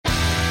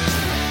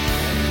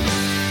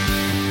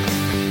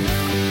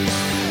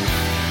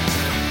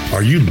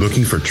Are you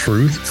looking for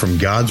truth from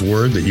God's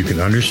Word that you can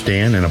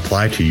understand and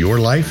apply to your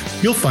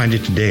life? You'll find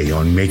it today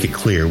on Make It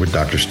Clear with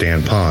Dr.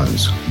 Stan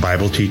Ponz,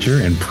 Bible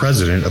teacher and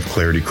president of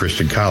Clarity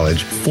Christian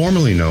College,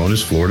 formerly known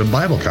as Florida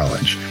Bible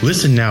College.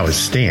 Listen now as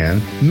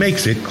Stan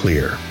makes it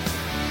clear.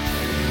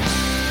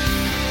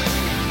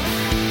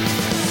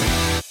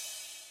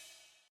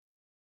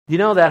 You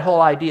know, that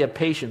whole idea of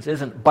patience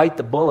isn't bite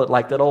the bullet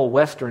like that old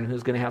Western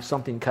who's going to have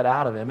something cut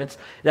out of him. It's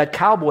that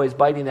cowboy's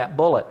biting that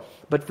bullet.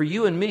 But for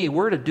you and me,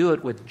 we're to do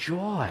it with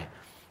joy.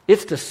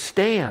 It's to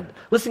stand.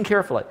 Listen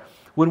carefully.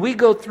 When we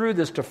go through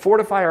this to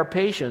fortify our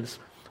patience,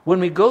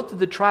 when we go through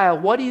the trial,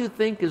 what do you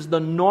think is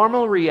the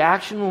normal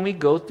reaction when we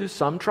go through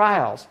some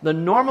trials? The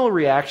normal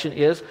reaction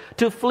is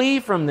to flee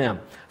from them.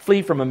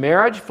 Flee from a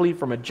marriage, flee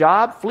from a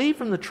job, flee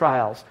from the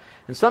trials.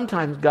 And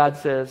sometimes God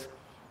says,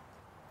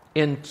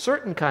 in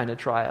certain kind of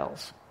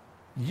trials,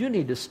 you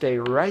need to stay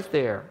right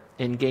there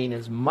and gain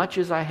as much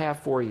as I have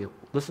for you.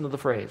 Listen to the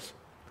phrase.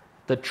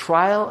 The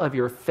trial of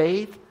your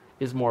faith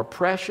is more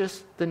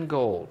precious than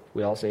gold.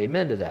 We all say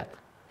amen to that.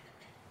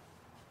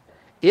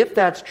 If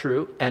that's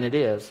true, and it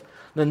is,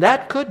 then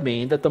that could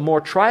mean that the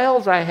more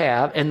trials I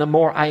have and the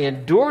more I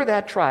endure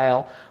that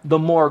trial, the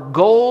more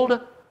gold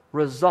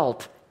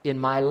result in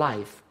my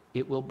life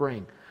it will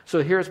bring.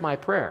 So here's my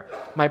prayer.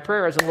 My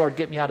prayer is, Lord,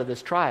 get me out of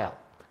this trial.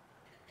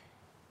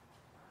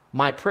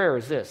 My prayer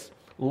is this: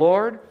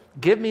 Lord,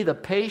 give me the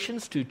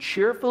patience to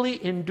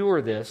cheerfully endure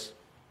this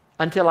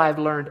until I've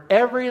learned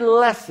every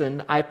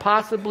lesson I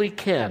possibly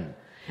can.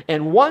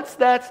 And once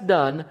that's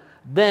done,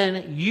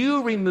 then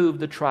you remove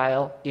the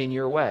trial in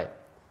your way.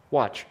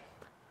 Watch.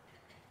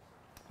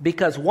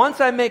 Because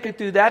once I make it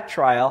through that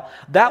trial,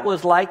 that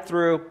was like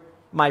through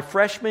my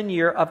freshman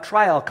year of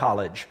trial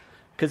college.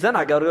 Because then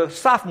I go to a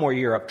sophomore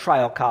year of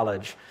trial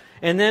college.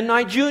 And then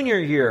my junior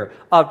year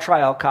of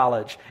trial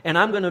college. And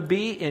I'm going to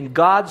be in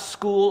God's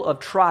school of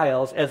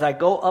trials as I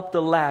go up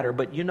the ladder.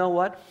 But you know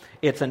what?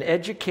 It's an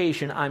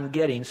education I'm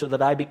getting so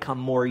that I become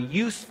more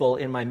useful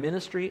in my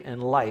ministry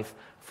and life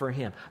for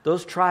Him.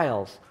 Those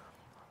trials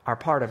are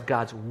part of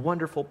God's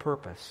wonderful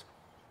purpose.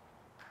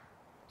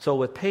 So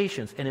with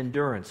patience and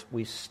endurance,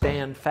 we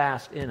stand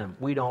fast in them.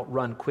 We don't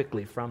run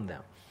quickly from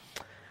them.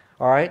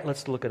 All right,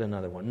 let's look at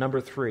another one.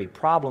 Number 3,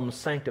 problems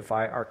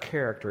sanctify our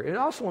character. It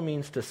also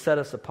means to set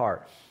us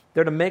apart.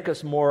 They're to make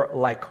us more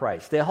like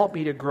Christ. They help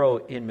me to grow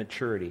in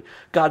maturity.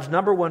 God's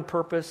number one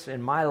purpose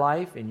in my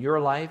life, in your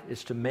life,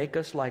 is to make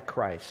us like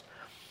Christ.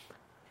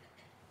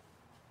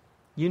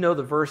 You know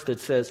the verse that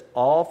says,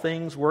 all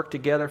things work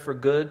together for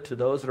good to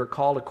those that are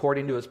called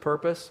according to His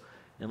purpose.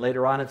 And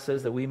later on it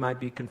says that we might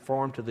be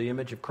conformed to the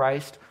image of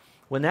Christ.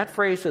 When that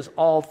phrase says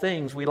all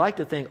things, we like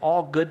to think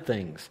all good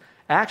things.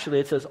 Actually,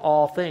 it says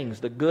all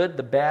things, the good,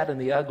 the bad,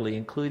 and the ugly,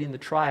 including the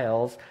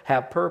trials,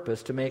 have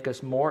purpose to make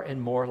us more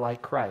and more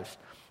like Christ.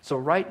 So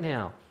right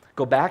now,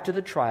 go back to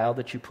the trial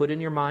that you put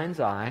in your mind's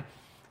eye,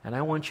 and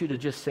I want you to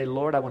just say,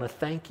 Lord, I want to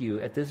thank you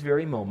at this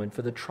very moment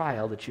for the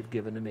trial that you've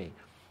given to me.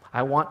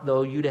 I want,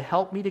 though, you to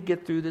help me to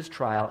get through this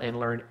trial and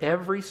learn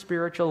every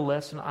spiritual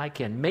lesson I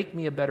can. Make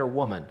me a better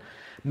woman.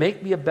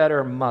 Make me a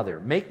better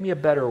mother. Make me a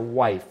better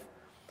wife.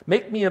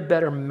 Make me a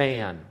better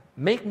man.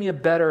 Make me a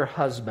better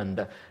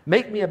husband.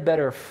 Make me a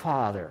better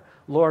father.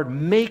 Lord,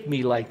 make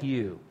me like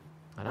you.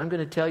 And I'm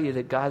going to tell you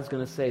that God's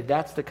going to say,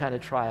 that's the kind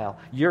of trial.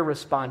 You're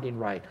responding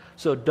right.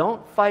 So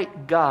don't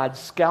fight God's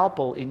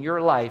scalpel in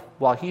your life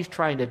while He's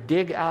trying to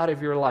dig out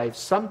of your life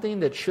something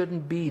that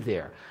shouldn't be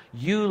there.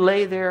 You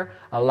lay there,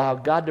 allow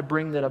God to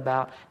bring that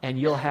about, and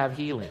you'll have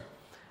healing.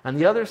 On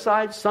the other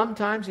side,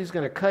 sometimes He's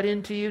going to cut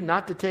into you,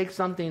 not to take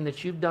something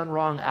that you've done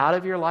wrong out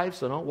of your life,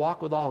 so don't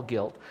walk with all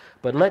guilt.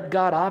 But let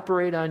God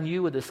operate on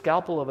you with the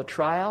scalpel of a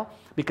trial,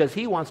 because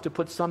He wants to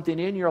put something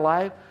in your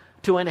life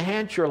to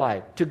enhance your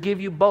life, to give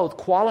you both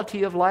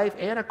quality of life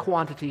and a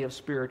quantity of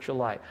spiritual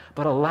life.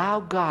 But allow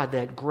God,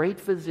 that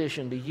great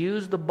physician, to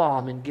use the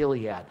balm in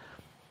Gilead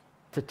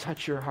to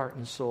touch your heart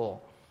and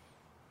soul,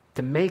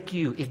 to make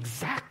you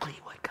exactly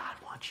what God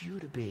wants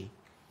you to be.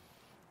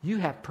 You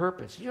have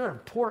purpose. You're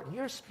important.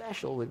 You're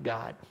special with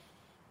God.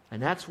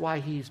 And that's why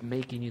He's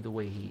making you the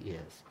way He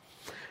is.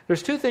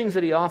 There's 2 things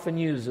that He often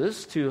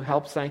uses to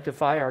help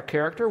sanctify our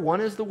character. One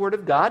is the Word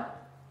of God.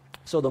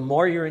 So the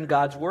more you're in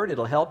God's Word,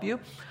 it'll help you.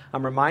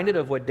 I'm reminded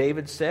of what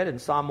David said in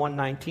Psalm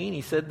 119.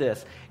 He said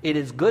this, "It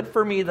is good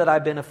for me that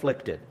I've been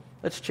afflicted."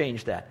 Let's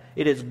change that.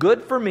 "It is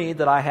good for me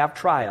that I have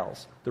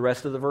trials." The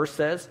rest of the verse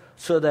says,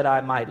 "so that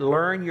I might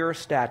learn your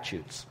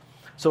statutes."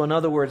 So in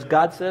other words,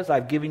 God says,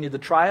 I've given you the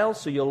trials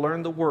so you'll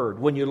learn the Word.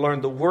 When you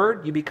learn the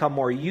Word, you become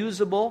more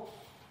usable,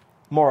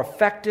 more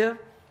effective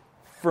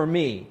for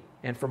me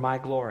and for my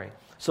glory.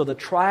 So the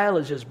trial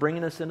is just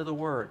bringing us into the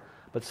Word.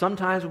 But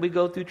sometimes when we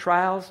go through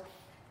trials,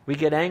 we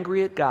get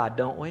angry at God,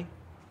 don't we?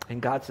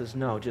 And God says,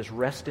 no, just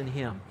rest in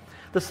Him.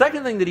 The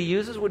second thing that He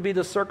uses would be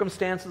the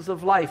circumstances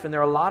of life. And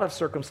there are a lot of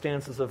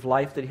circumstances of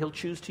life that He'll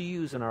choose to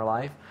use in our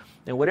life.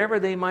 And whatever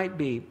they might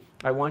be,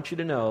 I want you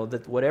to know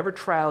that whatever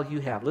trial you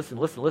have,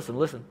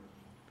 listen.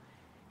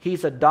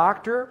 He's a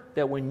doctor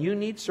that when you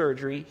need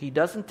surgery, He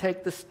doesn't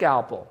take the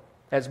scalpel.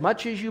 As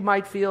much as you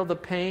might feel the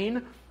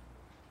pain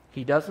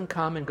He doesn't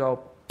come and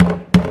go.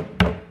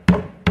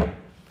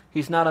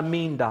 He's not a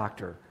mean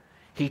doctor.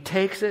 He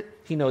takes it.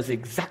 He knows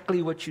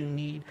exactly what you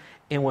need.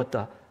 And with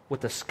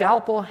the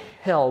scalpel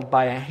held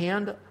by a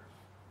hand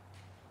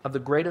of the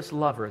greatest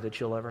lover that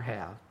you'll ever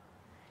have,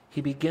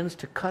 he begins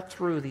to cut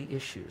through the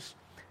issues,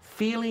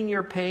 feeling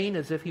your pain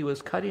as if he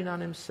was cutting on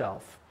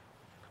himself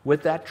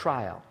with that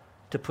trial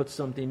to put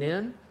something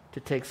in, to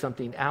take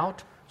something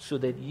out, so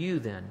that you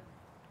then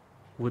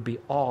would be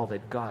all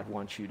that God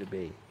wants you to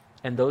be.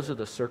 And those are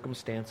the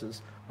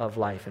circumstances of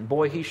life. And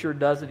boy, he sure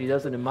does it. He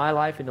does it in my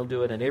life, and he'll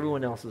do it in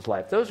everyone else's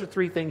life. Those are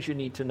 3 things you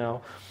need to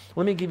know.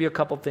 Let me give you a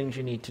couple things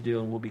you need to do,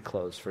 and we'll be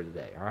closed for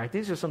today. All right?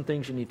 These are some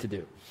things you need to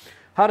do.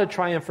 How to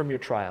triumph from your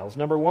trials.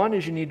 Number 1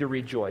 is you need to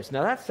rejoice.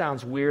 Now that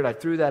sounds weird. I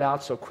threw that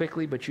out so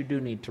quickly, but you do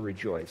need to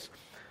rejoice.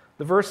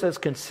 The verse says,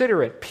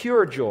 consider it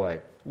pure joy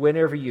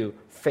whenever you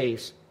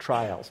face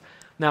trials.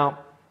 Now,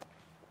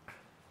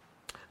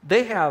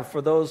 they have,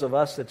 for those of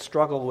us that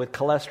struggle with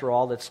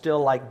cholesterol that still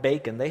like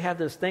bacon, they have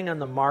this thing on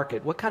the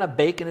market. What kind of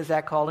bacon is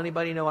that called?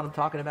 Anybody know what I'm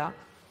talking about?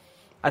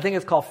 I think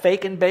it's called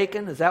fakin'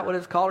 bacon. Is that what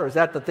it's called? Or is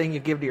that the thing you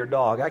give to your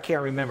dog? I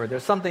can't remember.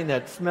 There's something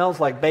that smells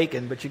like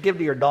bacon, but you give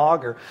to your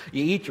dog or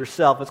you eat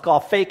yourself. It's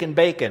called fakin'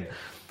 bacon.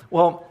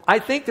 Well, I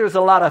think there's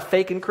a lot of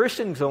faking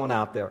Christians going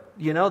out there.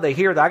 You know, they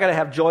hear that I got to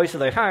have joy, so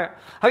they, hi,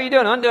 how you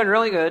doing? I'm doing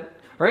really good.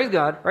 Praise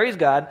God, praise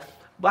God.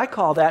 I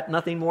call that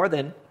nothing more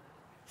than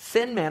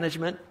sin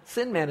management,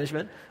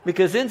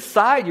 because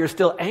inside you're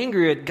still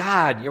angry at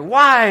God. You're,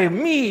 why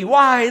me?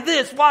 Why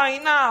this? Why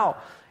now?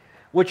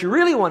 What you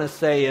really want to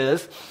say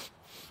is,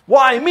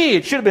 why me?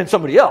 It should have been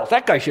somebody else.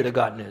 That guy should have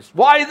gotten this.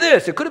 Why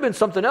this? It could have been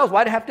something else.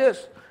 Why'd I have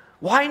this?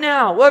 Why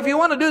now? Well, if you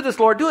want to do this,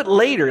 Lord, do it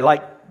later.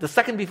 Like the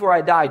second before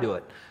I die, do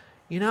it.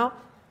 You know?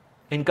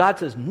 And God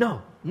says,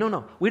 no.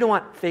 We don't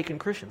want faking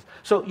Christians.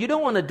 So you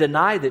don't want to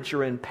deny that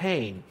you're in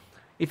pain.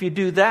 If you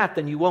do that,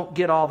 then you won't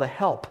get all the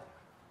help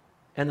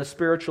and the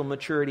spiritual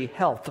maturity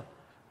health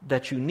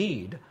that you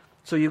need.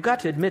 So you've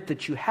got to admit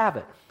that you have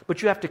it.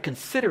 But you have to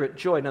consider it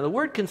joy. Now the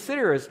word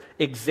consider is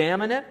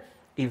examine it,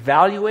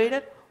 evaluate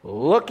it,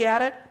 look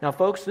at it. Now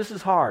folks, this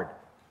is hard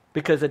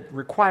because it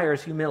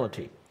requires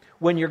humility.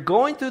 When you're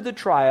going through the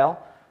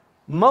trial,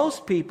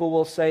 most people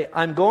will say,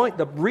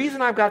 the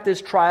reason I've got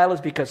this trial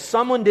is because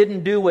someone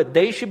didn't do what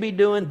they should be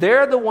doing.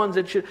 They're the ones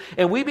that should.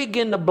 And we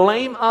begin to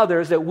blame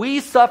others that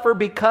we suffer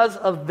because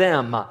of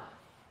them.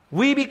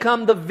 We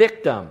become the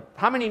victim.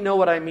 How many know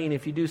what I mean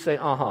if you do say,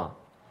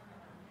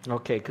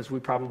 Okay, because we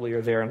probably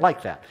are there and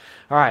like that.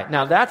 All right,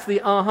 now that's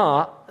the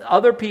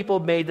Other people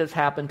made this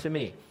happen to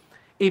me.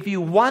 If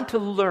you want to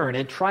learn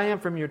and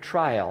triumph from your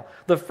trial,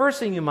 the first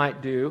thing you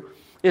might do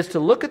is to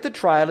look at the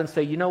trial and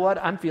say, you know what,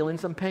 I'm feeling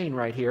some pain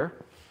right here.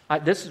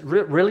 This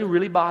really,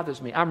 really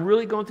bothers me. I'm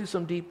really going through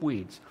some deep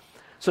weeds.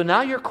 So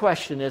now your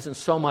question isn't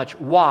so much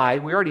why.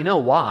 We already know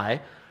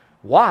why.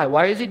 Why?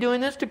 Why is he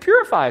doing this? To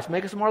purify us,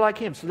 make us more like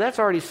him. So that's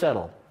already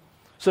settled.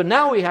 So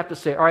now we have to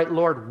say, all right,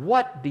 Lord,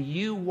 what do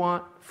you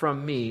want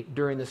from me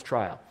during this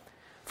trial?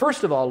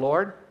 First of all,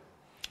 Lord,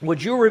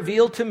 would you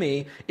reveal to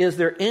me, is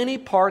there any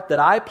part that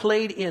I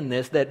played in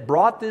this that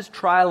brought this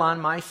trial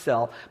on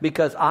myself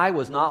because I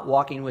was not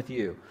walking with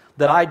you?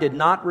 That I did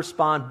not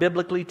respond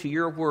biblically to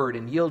your word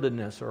in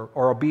yieldedness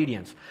or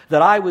obedience?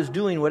 That I was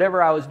doing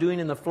whatever I was doing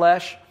in the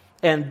flesh,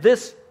 and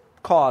this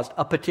caused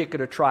a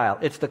particular trial.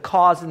 It's the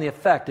cause and the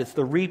effect. It's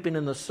the reaping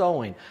and the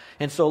sowing.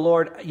 And so,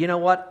 Lord, you know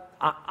what?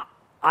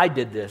 I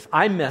did this.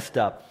 I messed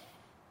up.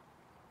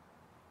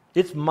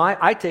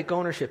 I take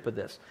ownership of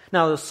this.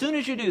 Now, as soon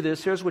as you do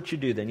this, here's what you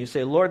do then. You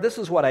say, Lord, this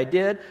is what I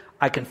did.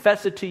 I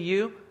confess it to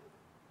you.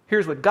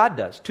 Here's what God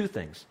does. 2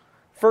 things.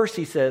 First,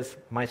 he says,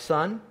 my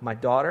son, my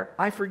daughter,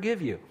 I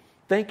forgive you.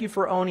 Thank you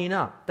for owning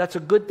up. That's a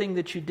good thing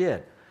that you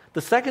did.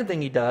 The second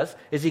thing he does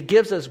is he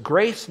gives us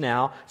grace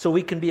now so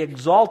we can be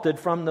exalted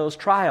from those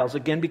trials,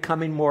 again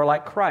becoming more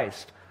like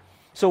Christ.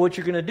 So what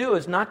you're going to do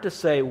is not to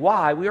say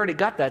why. We already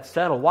got that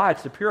settled. Why?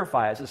 It's to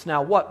purify us. It's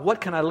now what?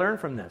 What can I learn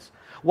from this?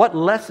 What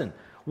lesson?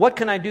 What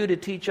can I do to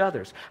teach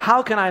others?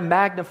 How can I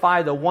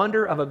magnify the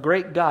wonder of a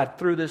great God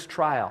through this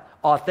trial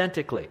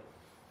authentically?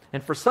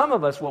 And for some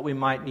of us, what we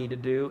might need to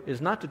do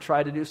is not to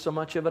try to do so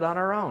much of it on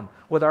our own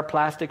with our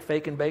plastic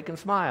fake and bacon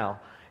smile.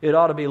 It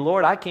ought to be,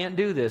 Lord, I can't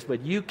do this,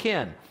 but you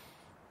can.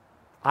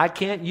 I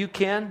can't, you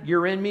can,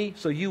 you're in me,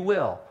 so you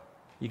will.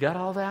 You got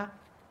all that?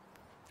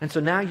 And so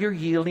now you're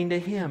yielding to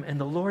him. And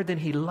the Lord, then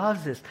he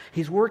loves this.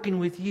 He's working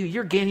with you.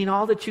 You're gaining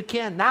all that you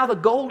can. Now the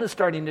gold is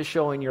starting to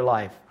show in your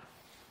life.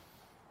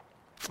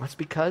 That's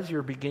because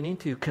you're beginning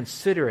to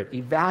consider it,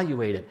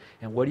 evaluate it.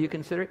 And what do you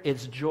consider?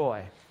 It's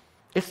joy.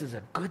 This is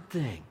a good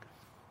thing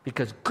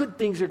because good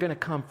things are going to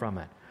come from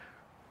it.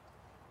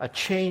 A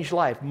changed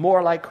life,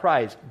 more like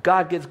Christ.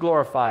 God gets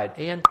glorified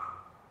and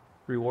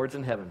rewards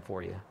in heaven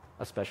for you,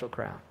 a special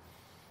crown.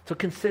 So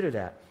consider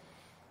that.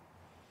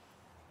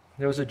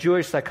 There was a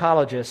Jewish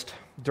psychologist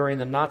during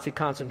the Nazi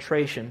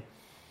concentration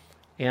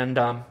and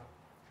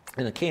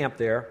in the camp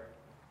there,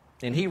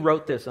 and he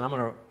wrote this, and I'm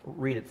going to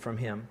read it from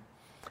him.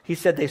 He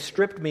said, they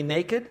stripped me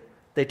naked.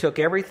 They took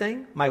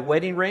everything, my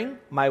wedding ring,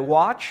 my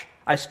watch.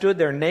 I stood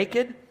there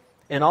naked.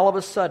 And all of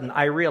a sudden,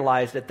 I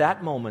realized at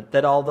that moment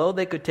that although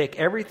they could take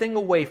everything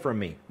away from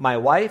me, my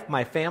wife,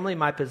 my family,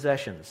 my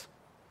possessions,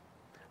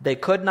 they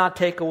could not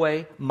take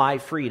away my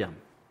freedom.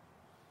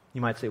 You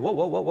might say,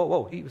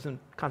 whoa, he was in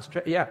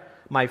concentration. Yeah,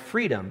 my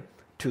freedom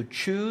to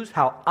choose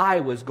how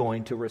I was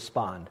going to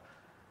respond.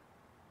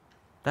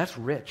 That's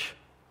rich.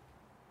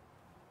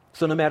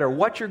 So no matter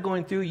what you're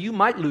going through, you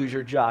might lose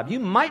your job. You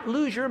might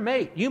lose your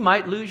mate. You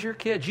might lose your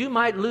kids. You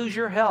might lose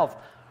your health.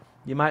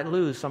 You might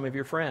lose some of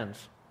your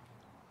friends.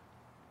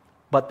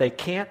 But they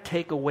can't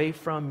take away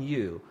from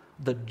you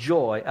the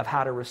joy of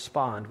how to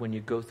respond when you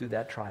go through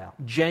that trial.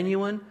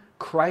 Genuine,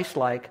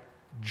 Christ-like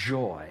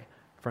joy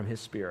from His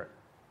Spirit.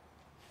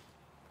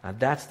 Now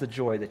that's the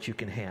joy that you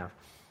can have.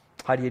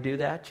 How do you do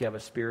that? You have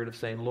a spirit of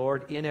saying,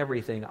 Lord, in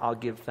everything I'll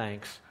give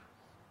thanks.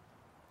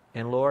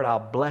 And Lord, I'll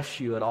bless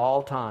you at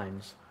all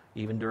times,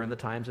 even during the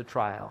times of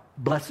trial.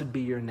 Blessed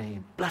be your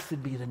name.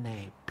 Blessed be the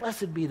name.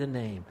 Blessed be the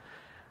name.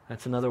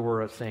 That's another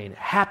word of saying,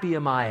 happy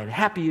am I, and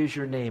happy is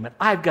your name, and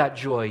I've got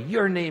joy.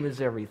 Your name is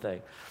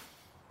everything.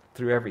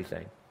 Through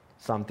everything.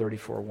 Psalm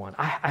 34:1.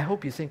 I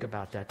hope you think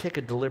about that. Take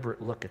a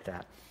deliberate look at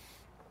that.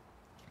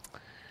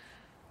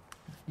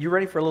 You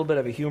ready for a little bit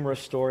of a humorous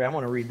story? I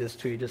want to read this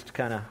to you just to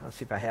kind of, let's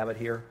see if I have it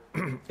here.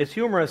 It's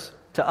humorous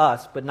to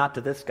us, but not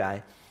to this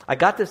guy. I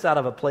got this out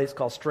of a place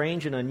called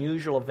Strange and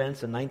Unusual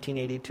Events in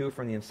 1982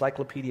 from the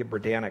Encyclopedia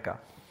Britannica.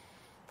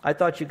 I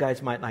thought you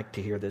guys might like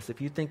to hear this. If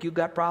you think you've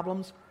got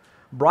problems,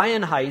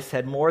 Brian Heiss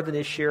had more than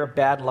his share of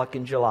bad luck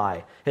in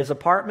July. His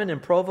apartment in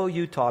Provo,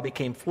 Utah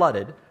became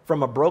flooded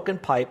from a broken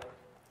pipe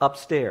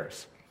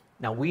upstairs.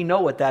 Now, we know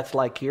what that's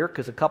like here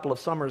because a couple of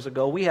summers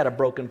ago, we had a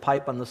broken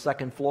pipe on the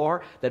second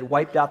floor that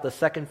wiped out the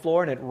second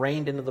floor and it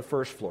rained into the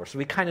first floor. So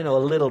we kind of know a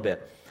little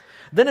bit.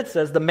 Then it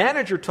says the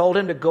manager told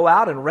him to go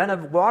out and rent a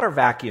water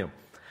vacuum.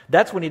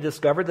 That's when he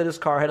discovered that his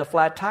car had a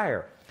flat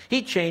tire.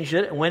 He changed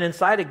it and went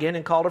inside again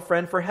and called a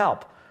friend for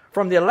help.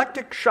 From the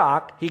electric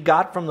shock he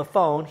got from the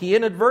phone, he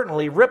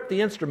inadvertently ripped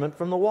the instrument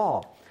from the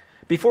wall.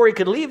 Before he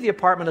could leave the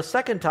apartment a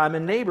second time, a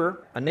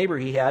neighbor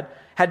he had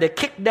to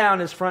kick down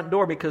his front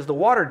door because the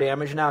water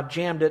damage now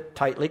jammed it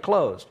tightly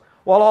closed.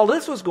 While all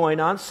this was going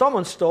on,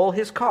 someone stole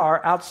his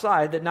car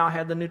outside that now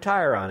had the new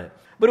tire on it.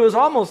 But it was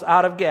almost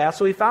out of gas,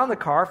 so he found the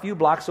car a few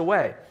blocks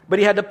away. But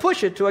he had to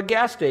push it to a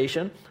gas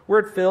station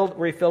where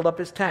he filled up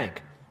his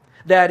tank.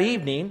 That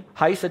evening,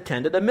 Heiss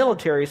attended a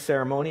military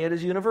ceremony at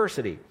his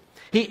university.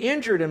 He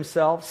injured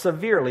himself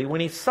severely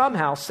when he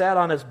somehow sat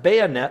on his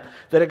bayonet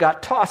that had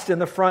got tossed in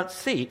the front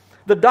seat.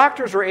 The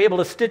doctors were able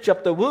to stitch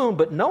up the wound,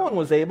 but no one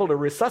was able to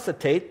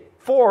resuscitate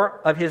 4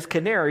 of his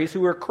canaries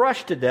who were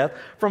crushed to death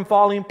from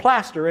falling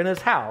plaster in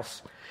his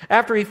house.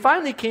 After he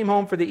finally came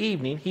home for the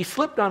evening, he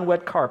slipped on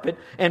wet carpet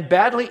and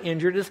badly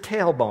injured his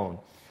tailbone.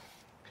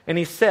 And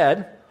he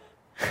said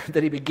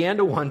that he began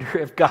to wonder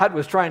if God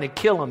was trying to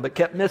kill him but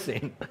kept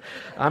missing.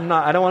 I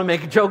don't want to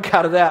make a joke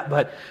out of that,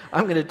 but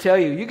I'm going to tell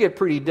you, you get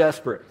pretty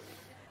desperate.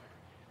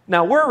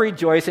 Now, we're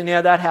rejoicing,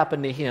 yeah, that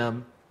happened to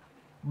him.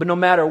 But no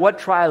matter what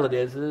trial it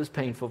is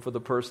painful for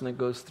the person that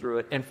goes through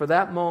it. And for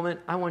that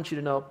moment, I want you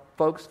to know,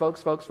 folks,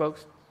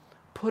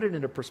 put it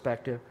into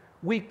perspective.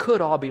 We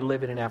could all be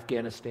living in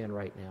Afghanistan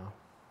right now.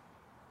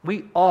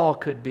 We all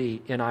could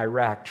be in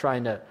Iraq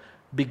trying to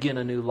begin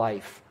a new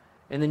life.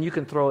 And then you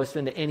can throw us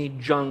into any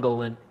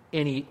jungle in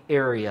any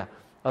area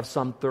of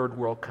some third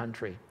world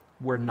country.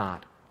 We're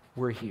not.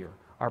 We're here.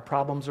 Our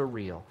problems are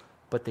real,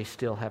 but they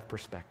still have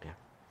perspective.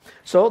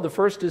 So the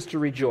first is to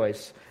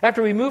rejoice.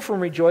 After we move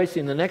from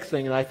rejoicing, the next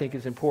thing that I think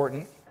is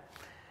important,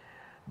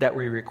 that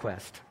we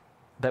request,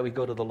 that we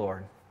go to the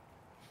Lord,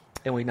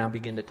 and we now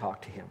begin to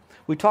talk to Him.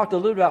 We talked a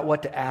little about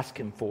what to ask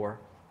Him for,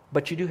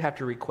 but you do have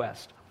to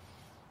request.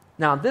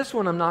 Now, this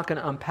one I'm not going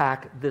to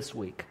unpack this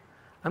week.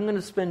 I'm going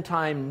to spend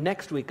time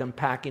next week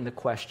unpacking the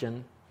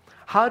question,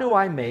 how do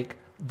I make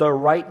the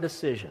right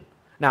decision?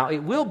 Now,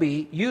 it will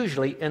be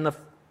usually in the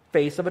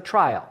face of a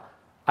trial.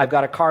 I've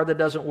got a car that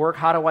doesn't work.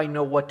 How do I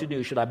know what to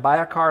do? Should I buy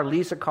a car,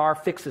 lease a car,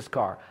 fix this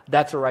car?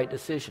 That's a right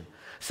decision.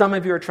 Some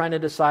of you are trying to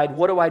decide,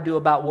 what do I do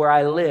about where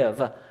I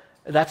live?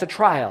 That's a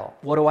trial.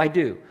 What do I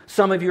do?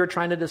 Some of you are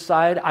trying to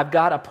decide, I've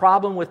got a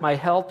problem with my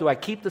health. Do I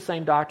keep the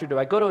same doctor? Do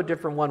I go to a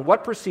different one?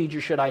 What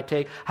procedure should I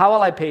take? How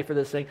will I pay for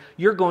this thing?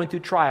 You're going through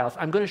trials.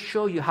 I'm going to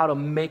show you how to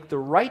make the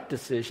right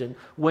decision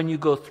when you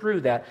go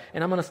through that.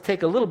 And I'm going to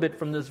take a little bit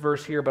from this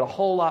verse here, but a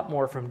whole lot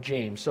more from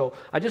James. So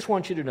I just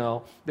want you to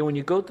know that when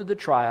you go through the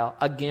trial,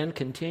 again,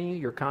 continue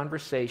your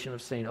conversation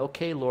of saying,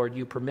 okay, Lord,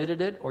 you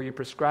permitted it or you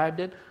prescribed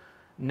it.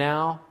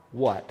 Now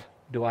what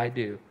do I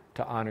do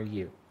to honor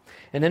you?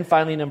 And then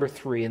finally, number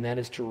 3, and that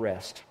is to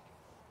rest.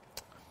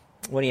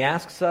 When he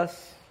asks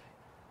us,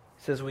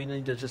 he says we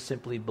need to just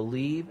simply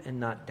believe and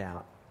not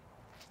doubt.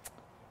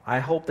 I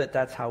hope that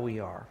that's how we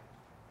are,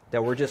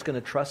 that we're just going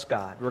to trust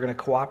God. We're going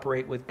to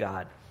cooperate with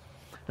God.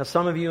 Now,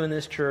 some of you in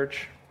this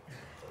church,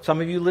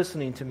 some of you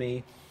listening to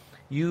me,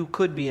 you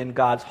could be in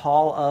God's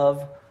hall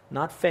of,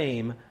 not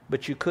fame,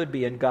 but you could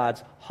be in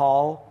God's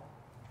hall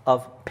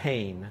of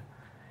pain.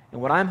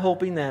 And what I'm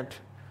hoping that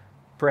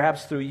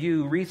perhaps through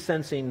you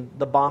resensing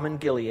the balm in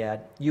Gilead,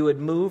 you would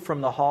move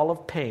from the hall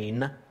of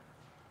pain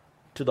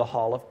to the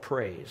hall of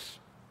praise.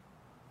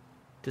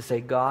 To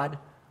say, God,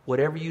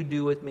 whatever you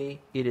do with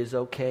me, it is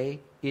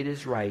okay, it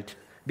is right,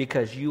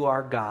 because you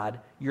are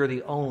God, you're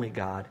the only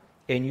God,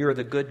 and you're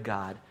the good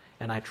God,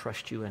 and I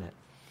trust you in it.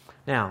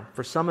 Now,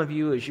 for some of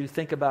you, as you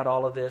think about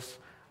all of this,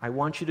 I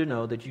want you to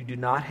know that you do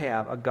not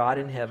have a God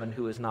in heaven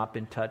who has not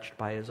been touched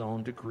by his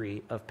own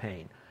degree of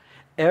pain.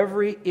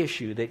 Every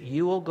issue that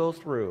you will go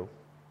through,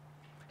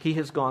 he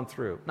has gone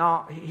through.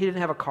 Now, he didn't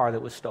have a car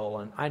that was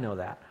stolen. I know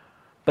that.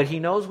 But he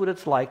knows what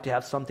it's like to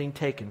have something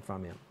taken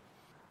from him.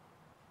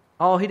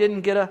 Oh, he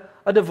didn't get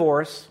a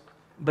divorce,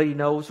 but he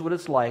knows what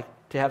it's like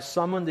to have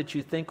someone that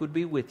you think would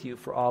be with you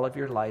for all of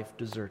your life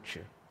desert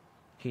you.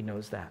 He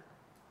knows that.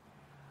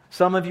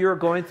 Some of you are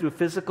going through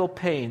physical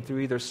pain through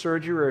either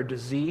surgery or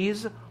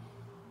disease.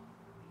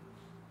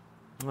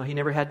 Well, he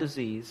never had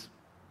disease,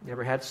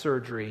 never had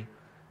surgery,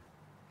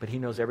 but he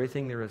knows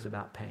everything there is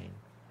about pain.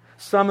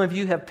 Some of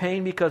you have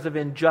pain because of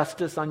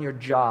injustice on your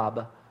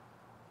job,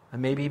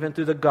 and maybe even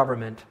through the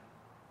government.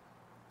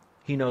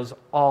 He knows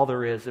all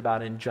there is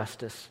about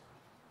injustice.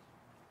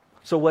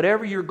 So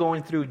whatever you're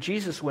going through,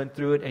 Jesus went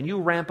through it, and you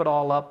ramp it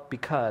all up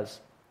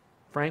because,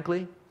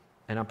 frankly,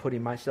 and I'm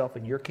putting myself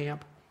in your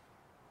camp,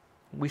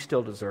 we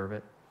still deserve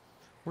it.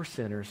 We're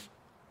sinners.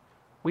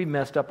 We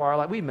messed up our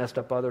life. We messed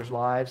up others'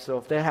 lives. So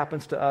if that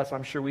happens to us,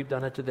 I'm sure we've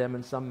done it to them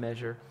in some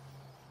measure.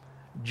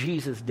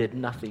 Jesus did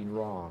nothing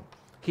wrong.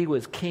 He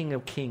was King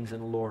of Kings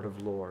and Lord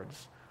of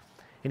Lords.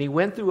 And he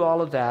went through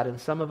all of that,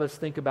 and some of us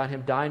think about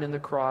him dying on the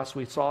cross.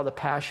 We saw the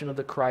passion of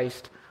the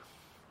Christ.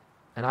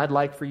 And I'd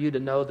like for you to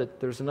know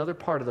that there's another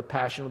part of the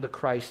passion of the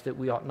Christ that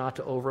we ought not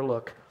to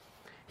overlook.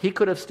 He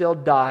could have still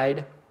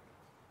died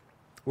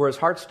where his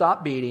heart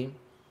stopped beating.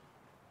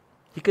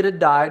 He could have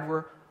died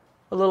where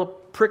a little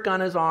prick on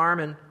his arm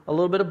and a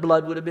little bit of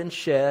blood would have been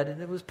shed,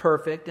 and it was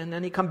perfect. And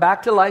then he come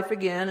back to life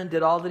again and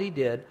did all that he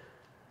did.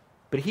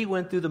 But he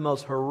went through the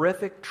most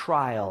horrific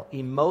trial,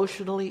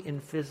 emotionally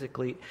and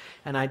physically,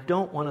 and I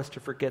don't want us to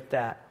forget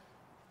that.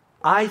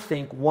 I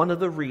think one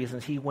of the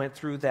reasons he went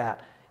through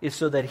that is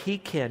so that he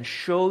can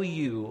show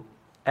you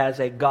as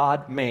a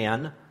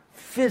God-man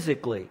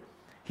physically.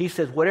 He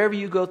says, whatever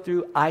you go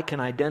through, I can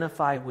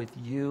identify with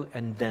you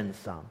and then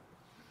some.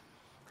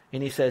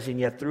 And he says, and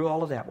yet through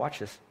all of that, watch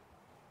this.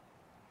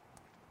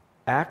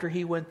 After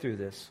he went through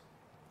this,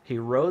 he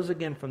rose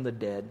again from the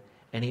dead,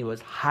 and he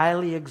was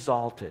highly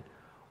exalted,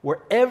 where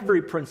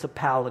every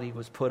principality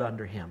was put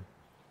under him.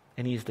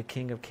 And he's the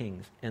King of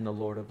Kings and the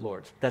Lord of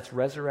Lords. That's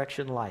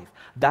resurrection life.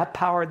 That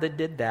power that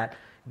did that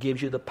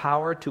gives you the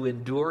power to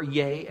endure,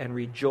 yea, and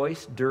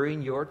rejoice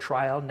during your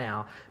trial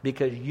now,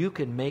 because you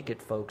can make it,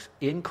 folks,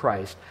 in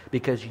Christ,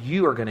 because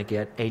you are going to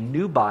get a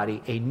new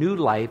body, a new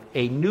life,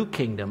 a new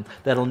kingdom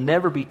that'll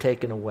never be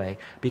taken away,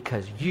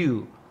 because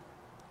you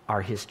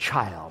are his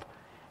child,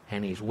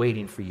 and he's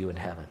waiting for you in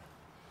heaven.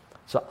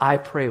 So I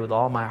pray with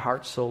all my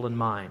heart, soul, and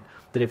mind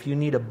that if you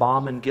need a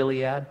balm in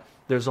Gilead,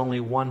 there's only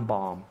one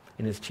balm,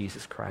 and it's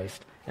Jesus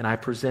Christ. And I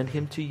present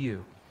him to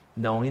you,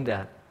 knowing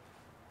that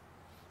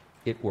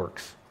it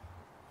works.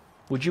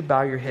 Would you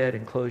bow your head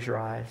and close your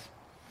eyes?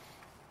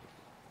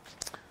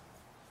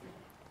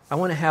 I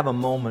want to have a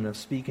moment of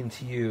speaking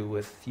to you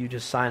with you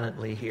just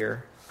silently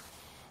here.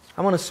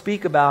 I want to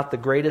speak about the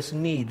greatest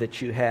need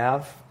that you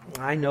have.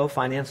 I know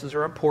finances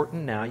are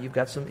important now. You've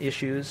got some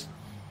issues.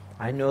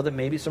 I know that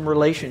maybe some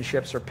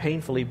relationships are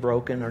painfully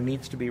broken or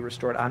needs to be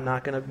restored. I'm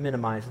not going to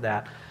minimize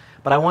that.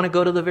 But I want to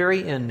go to the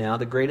very end now.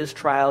 The greatest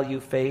trial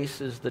you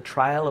face is the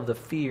trial of the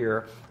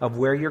fear of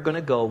where you're going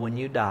to go when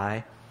you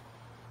die.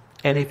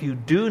 And if you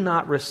do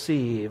not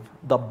receive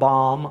the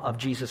balm of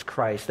Jesus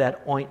Christ,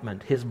 that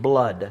ointment, his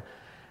blood,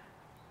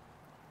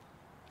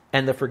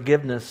 and the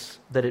forgiveness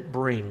that it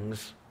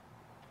brings,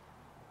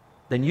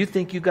 then you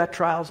think you got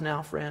trials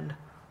now, friend?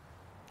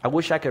 I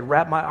wish I could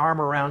wrap my arm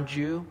around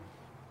you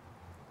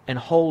and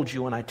hold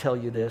you when I tell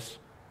you this.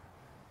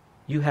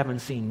 You haven't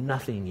seen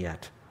nothing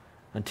yet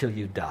until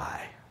you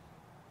die.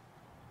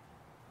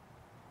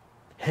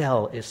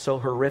 Hell is so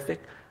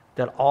horrific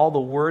that all the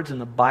words in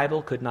the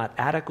Bible could not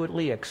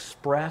adequately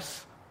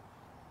express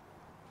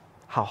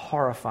how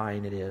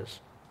horrifying it is.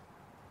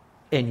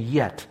 And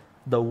yet,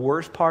 the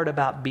worst part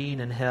about being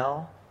in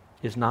hell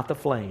is not the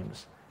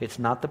flames. It's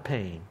not the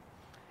pain.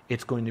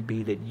 It's going to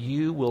be that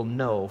you will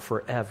know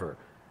forever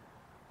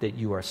that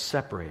you are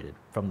separated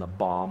from the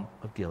balm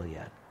of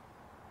Gilead.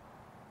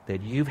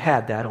 That you've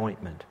had that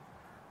ointment,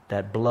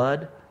 that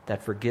blood,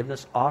 that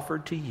forgiveness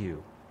offered to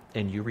you,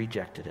 and you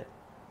rejected it.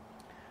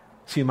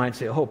 So you might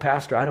say, oh,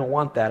 Pastor, I don't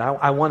want that.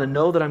 I want to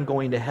know that I'm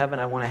going to heaven.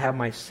 I want to have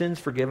my sins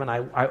forgiven. I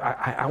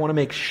want to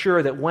make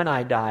sure that when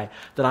I die,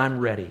 that I'm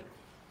ready.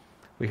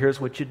 Well, here's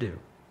what you do.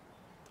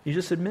 You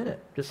just admit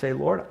it. Just say,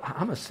 Lord,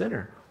 I'm a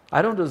sinner.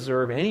 I don't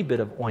deserve any bit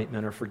of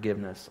ointment or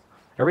forgiveness.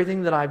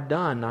 Everything that I've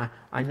done,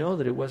 I know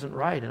that it wasn't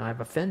right, and I've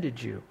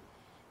offended you.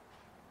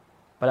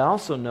 But I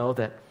also know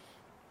that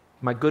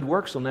my good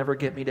works will never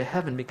get me to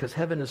heaven, because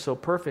heaven is so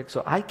perfect,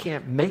 so I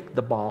can't make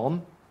the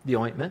balm, the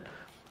ointment.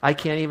 I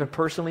can't even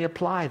personally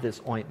apply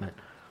this ointment.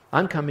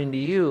 I'm coming to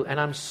you, and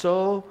I'm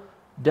so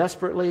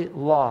desperately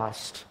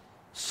lost,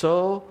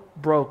 so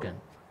broken,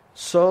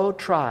 so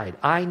tried.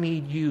 I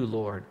need you,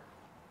 Lord.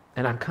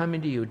 And I'm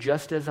coming to you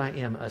just as I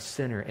am, a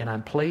sinner, and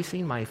I'm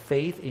placing my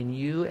faith in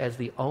you as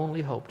the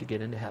only hope to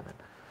get into heaven.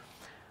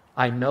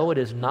 I know it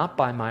is not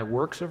by my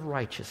works of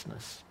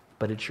righteousness,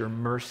 but it's your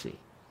mercy.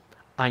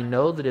 I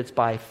know that it's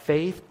by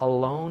faith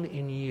alone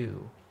in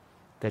you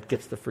that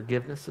gets the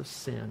forgiveness of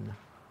sin,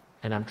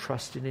 and I'm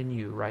trusting in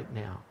you right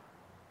now.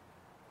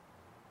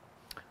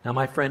 Now,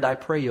 my friend, I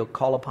pray you'll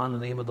call upon the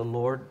name of the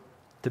Lord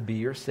to be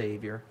your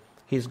Savior.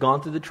 He's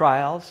gone through the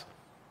trials.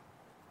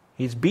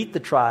 He's beat the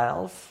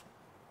trials,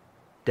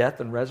 death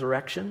and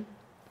resurrection,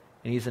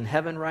 and He's in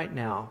heaven right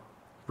now,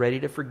 ready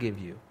to forgive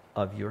you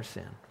of your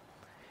sin.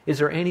 Is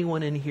there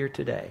anyone in here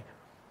today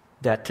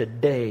that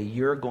today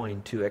you're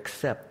going to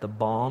accept the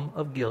balm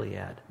of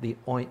Gilead, the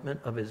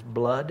ointment of His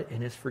blood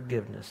and His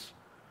forgiveness,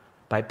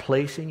 by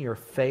placing your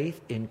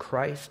faith in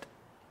Christ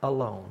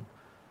alone?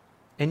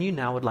 And you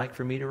now would like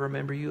for me to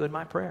remember you in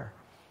my prayer.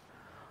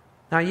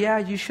 Now, yeah,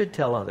 you should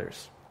tell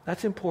others.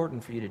 That's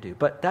important for you to do.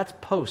 But that's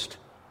post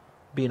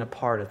being a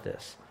part of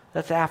this.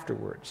 That's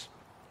afterwards.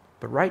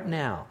 But right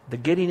now, the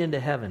getting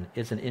into heaven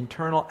is an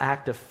internal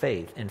act of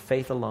faith, and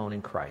faith alone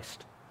in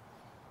Christ.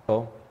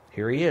 So,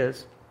 here He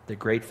is, the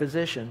great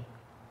physician,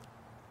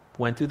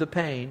 went through the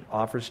pain,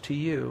 offers to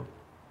you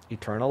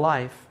eternal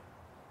life.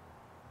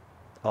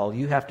 All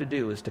you have to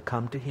do is to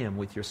come to Him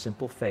with your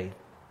simple faith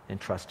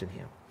and trust in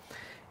Him.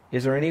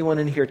 Is there anyone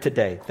in here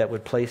today that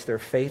would place their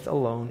faith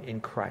alone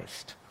in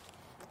Christ?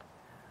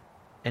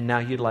 And now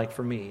you'd like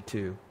for me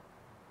to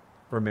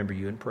remember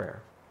you in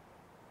prayer?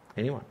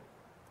 Anyone?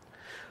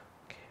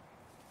 Okay.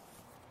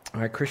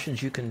 All right,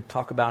 Christians, you can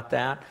talk about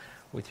that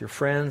with your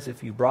friends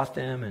if you brought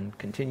them, and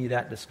continue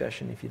that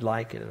discussion if you'd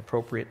like at an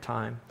appropriate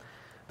time.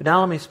 But now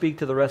let me speak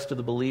to the rest of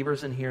the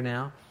believers in here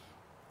now.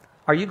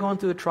 Are you going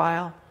through a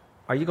trial?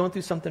 Are you going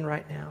through something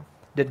right now?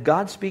 Did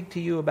God speak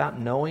to you about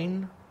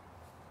knowing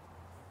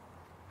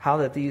how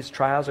that these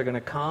trials are going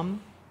to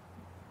come?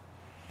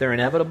 They're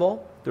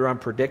inevitable. They're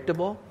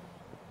unpredictable.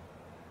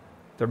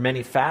 They're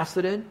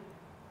many-faceted,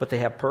 but they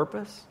have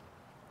purpose.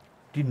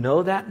 Do you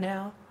know that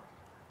now?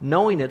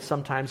 Knowing it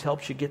sometimes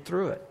helps you get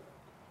through it.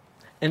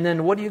 And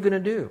then what are you going to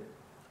do?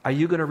 Are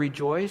you going to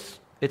rejoice?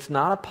 It's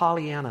not a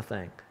Pollyanna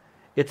thing.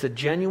 It's a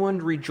genuine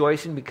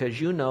rejoicing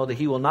because you know that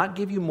He will not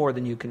give you more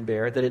than you can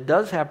bear, that it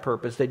does have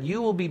purpose, that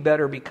you will be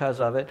better because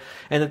of it,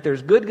 and that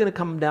there's good going to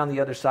come down the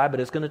other side, but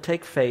it's going to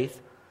take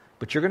faith.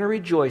 But you're going to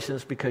rejoice in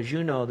this because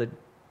you know that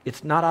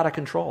it's not out of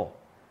control.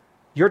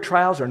 Your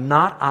trials are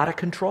not out of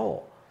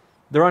control.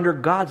 They're under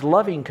God's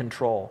loving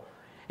control.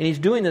 And He's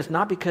doing this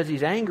not because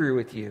He's angry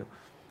with you.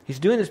 He's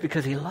doing this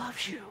because He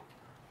loves you.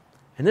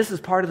 And this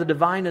is part of the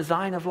divine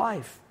design of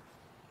life.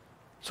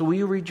 So will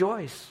you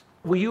rejoice?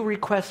 Will you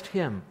request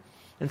Him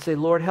and say,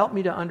 Lord, help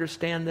me to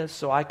understand this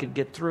so I could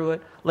get through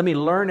it. Let me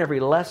learn every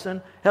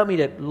lesson. Help me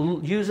to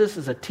use this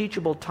as a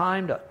teachable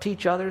time to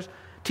teach others.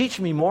 Teach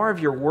me more of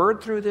your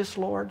word through this,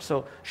 Lord.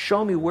 So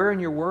show me where in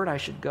your word I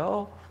should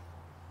go.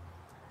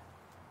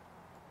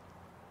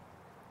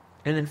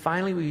 And then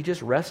finally, will you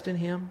just rest in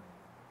Him?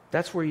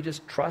 That's where you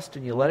just trust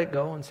and you let it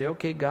go and say,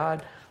 okay,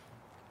 God,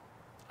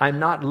 I'm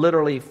not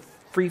literally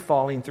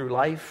free-falling through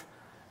life,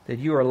 that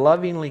you are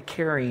lovingly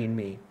carrying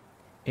me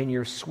in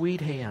your sweet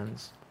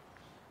hands.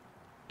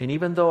 And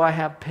even though I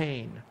have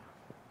pain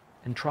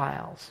and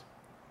trials,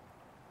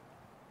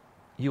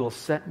 you will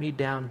set me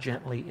down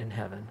gently in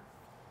heaven.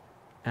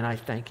 And I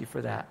thank you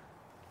for that.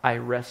 I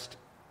rest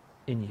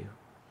in you.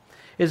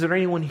 Is there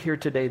anyone here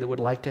today that would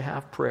like to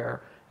have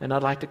prayer? And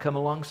I'd like to come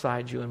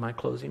alongside you in my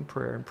closing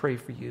prayer and pray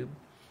for you.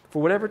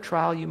 For whatever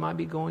trial you might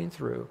be going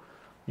through,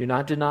 you're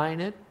not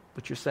denying it,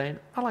 but you're saying,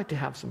 I'd like to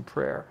have some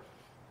prayer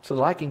so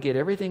that I can get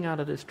everything out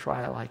of this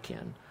trial I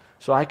can.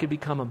 So I could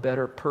become a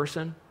better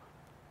person,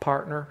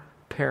 partner,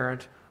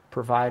 parent,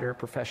 provider,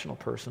 professional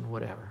person,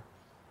 whatever.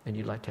 And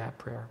you'd like to have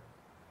prayer.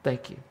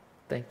 Thank you.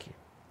 Thank you.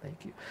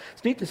 Thank you.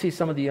 It's neat to see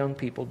some of the young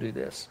people do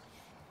this.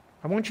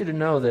 I want you to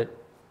know that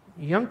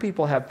young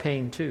people have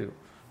pain too.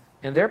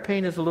 And their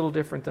pain is a little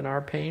different than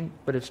our pain,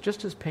 but it's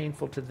just as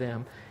painful to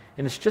them.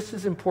 And it's just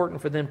as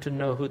important for them to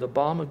know who the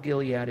balm of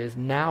Gilead is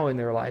now in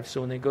their life,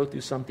 so when they go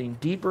through something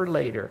deeper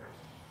later,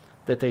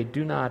 that they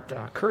do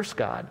not curse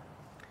God,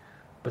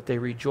 but they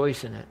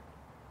rejoice in it.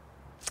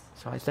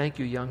 So I thank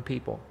you, young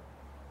people.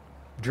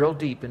 Drill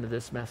deep into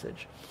this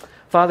message.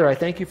 Father, I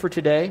thank you for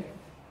today.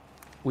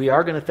 We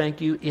are going to thank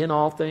you in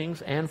all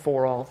things and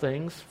for all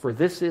things, for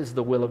this is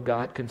the will of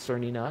God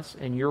concerning us,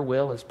 and your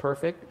will is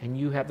perfect, and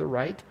you have the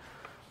right.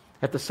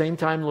 At the same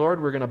time, Lord,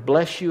 we're going to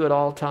bless you at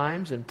all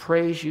times and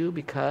praise you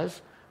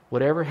because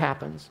whatever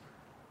happens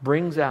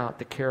brings out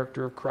the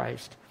character of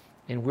Christ,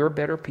 and we're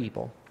better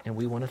people, and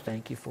we want to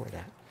thank you for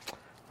that.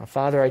 Now,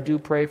 Father, I do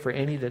pray for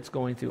any that's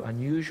going through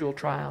unusual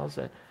trials,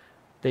 that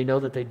they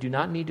know that they do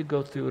not need to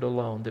go through it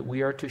alone, that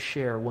we are to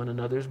share one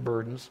another's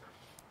burdens,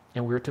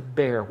 and we're to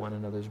bear one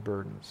another's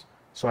burdens.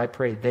 So I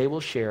pray they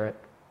will share it,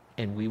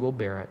 and we will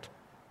bear it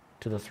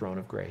to the throne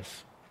of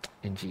grace.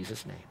 In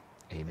Jesus' name,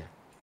 amen.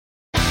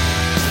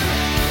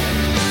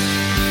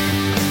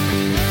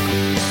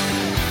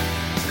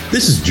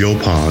 This is Joe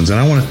Ponz, and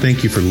I want to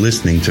thank you for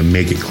listening to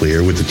Make It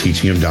Clear with the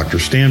teaching of Dr.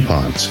 Stan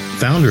Ponz,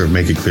 founder of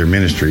Make It Clear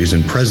Ministries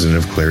and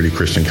president of Clarity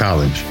Christian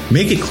College.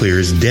 Make It Clear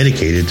is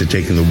dedicated to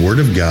taking the Word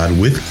of God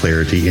with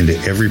clarity into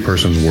every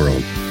person's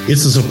world.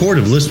 It's the support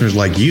of listeners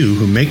like you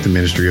who make the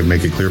ministry of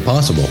Make It Clear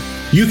possible.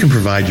 You can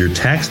provide your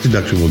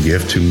tax-deductible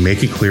gift to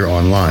Make It Clear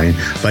online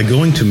by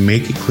going to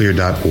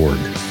makeitclear.org.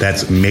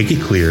 That's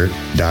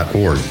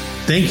makeitclear.org.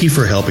 Thank you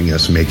for helping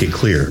us make it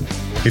clear.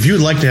 If you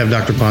would like to have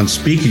Dr. Ponz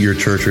speak at your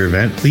church or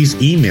event,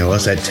 please email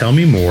us at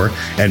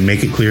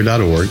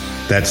tellmemore@makeitclear.org.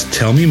 That's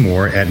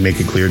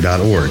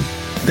tellmemore@makeitclear.org.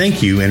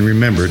 Thank you, and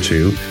remember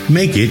to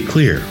make it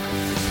clear.